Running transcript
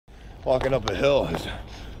walking up a hill is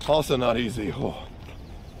also not easy. Oh.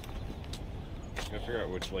 I figure out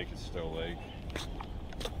which lake is still lake.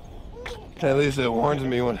 At least it warns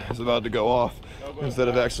me when it's about to go off instead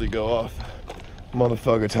of actually go off.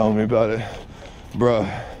 Motherfucker telling me about it.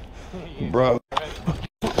 Bruh. Bro.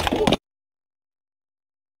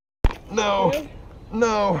 No.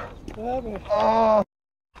 No. What happened? Oh.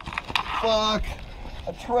 Fuck.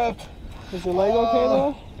 I tripped. Is your leg okay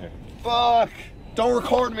though? Yeah. Fuck. Don't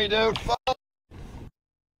record me, dude. Fuck.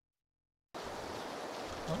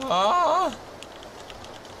 Ah.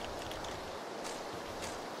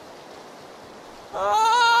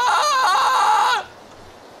 Ah.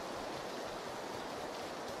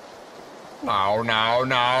 No, no,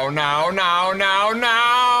 no, no, no, no,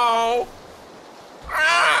 no.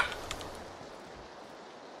 Ah.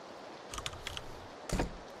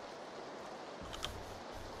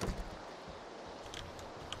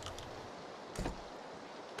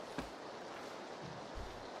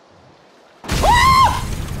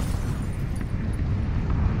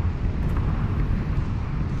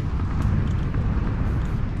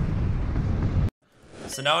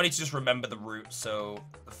 So now I need to just remember the route. So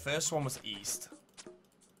the first one was east.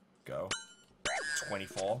 Go.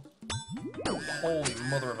 24. Holy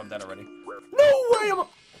mother of I'm dead already. No way am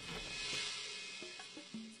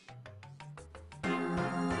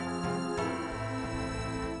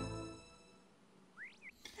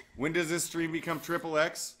When does this stream become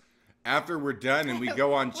XXX? After we're done and we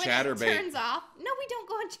go on Chatterbait. When it turns off. No, we don't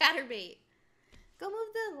go on Chatterbait. Go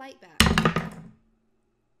move the light back.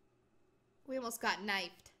 We almost got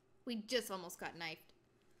knifed. We just almost got knifed.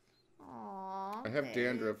 Aww. I have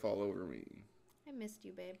dandruff all over me. I missed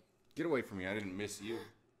you, babe. Get away from me. I didn't miss you.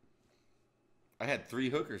 I had 3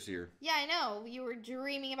 hookers here. Yeah, I know. You were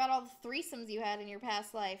dreaming about all the threesomes you had in your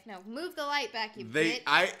past life. Now, move the light back, you bitch.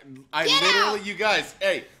 I Get literally, out! you guys,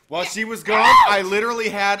 hey, while she was gone, I literally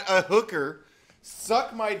had a hooker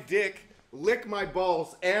suck my dick, lick my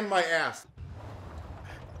balls, and my ass.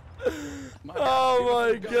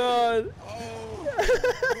 Oh my god. Oh my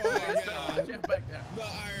god. The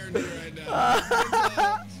irony right now.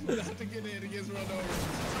 Not to get in, it gets run over.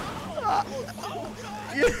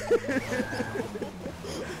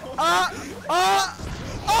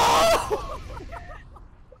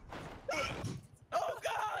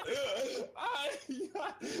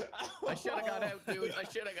 I should have got out, dude. I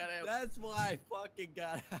should have got out. That's why I fucking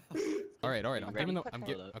got out. All right. I'm giving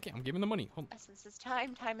the money. Hold on. Essence is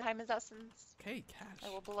time. Time is essence. Okay, cash. I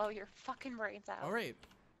will blow your fucking brains out. All right.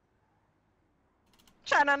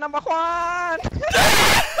 China number 1.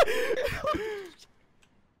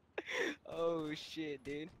 Oh shit,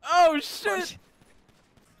 dude. Oh shit.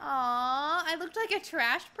 Aww, I looked like a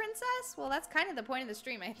trash princess? Well, that's kind of the point of the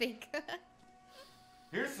stream, I think.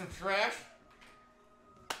 Here's some trash.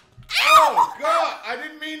 Oh god, I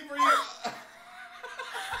didn't mean for you. I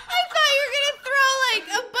thought you were gonna throw like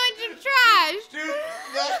a bunch of trash. Dude,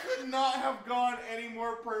 that could not have gone any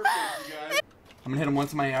more perfect, you guys. I'm gonna hit him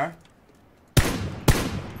once in my AR.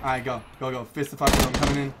 Alright, go. Fist the fuck with him,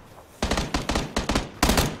 coming in.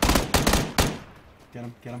 Get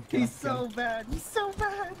him. He's so bad.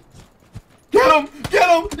 Get him!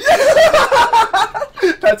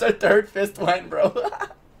 That's our 3rd fist win, bro.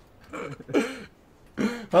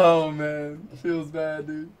 Oh man, feels bad,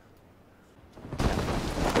 dude.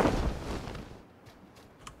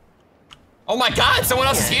 Oh my god, someone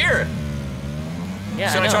else is here!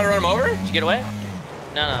 Yeah, Should I try to run him over? Did you get away?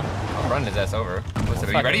 No. I'll run his ass over. What's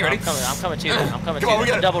it? Are you ready? I'm coming to you. I'm coming to Come you. on, we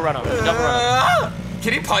gotta Double run over.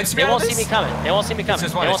 Can he punch me? They won't see me coming. They won't see me coming.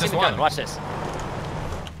 It's just one. Watch this.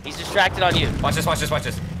 He's distracted on you. Watch this. How's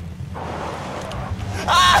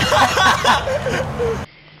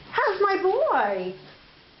my boy?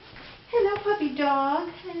 Hello, puppy dog.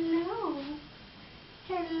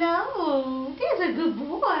 Hello. There's a good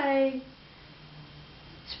boy.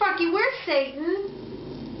 Sparky, where's Satan?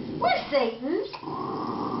 Where's Satan?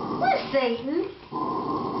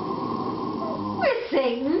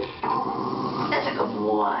 That's a good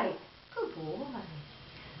boy. Good boy.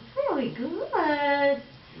 Very good.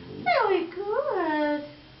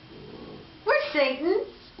 Where's Satan?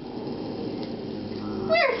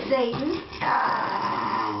 There's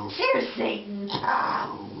Satan.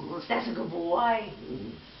 That's a good boy.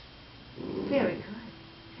 Very good.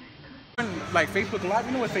 Like Facebook Live,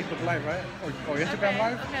 you know what Facebook Live, right? Or Instagram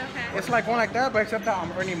Live? Okay. It's like one like that, but except that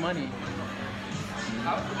I'm earning money.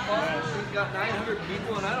 We've got 900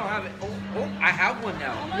 people and I don't have it. Oh, I have one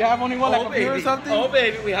now. You have only one, like a viewer or something? Oh,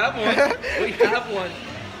 baby, we have one. We have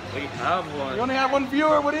one. You only have one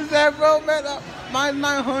viewer? What is that, bro, man? Mine's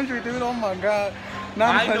 900, dude. Oh my god.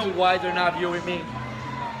 900. I know why they're not viewing me.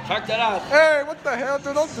 Check that out. Hey, what the hell,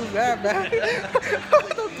 dude? Don't do that, man.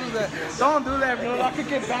 Don't do that. Don't do that, bro. I could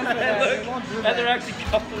get banned for that. Look, Don't do and that. they're actually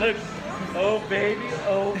coupling. Oh baby,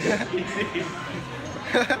 oh baby.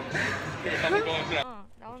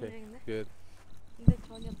 Okay, good. 근데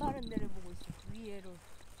전혀 다른 데를 보고 있어. 위에로.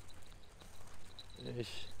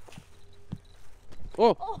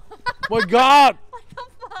 Oh! My God! What the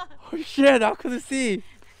fuck? Oh shit! I couldn't see.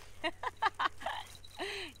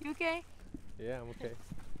 You okay? Yeah, I'm okay.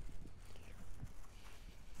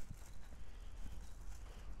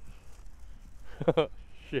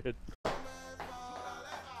 Shit.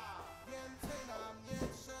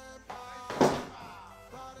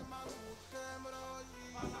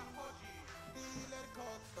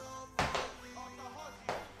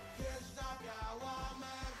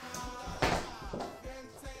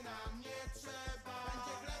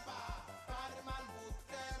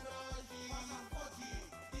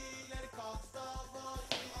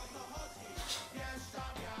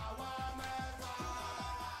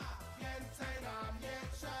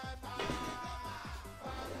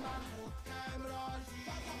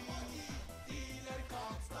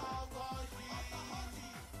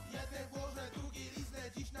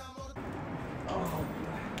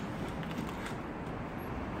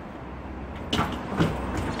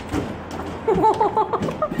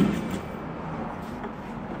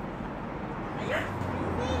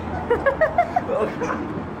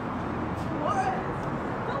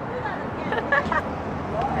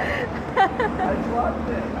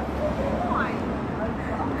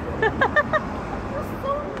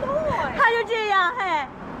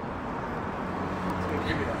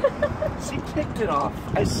 She kicked it off.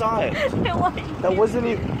 I saw it. That wasn't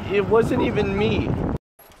even. It wasn't even me.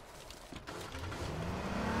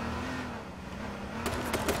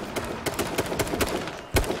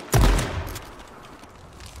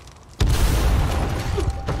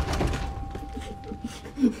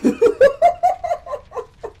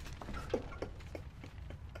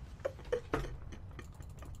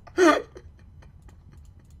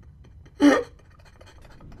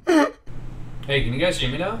 Hey, can you guys hear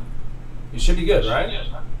me now? You should be good, right?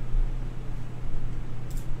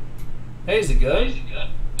 Hey, is it good?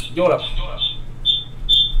 Yo, what up?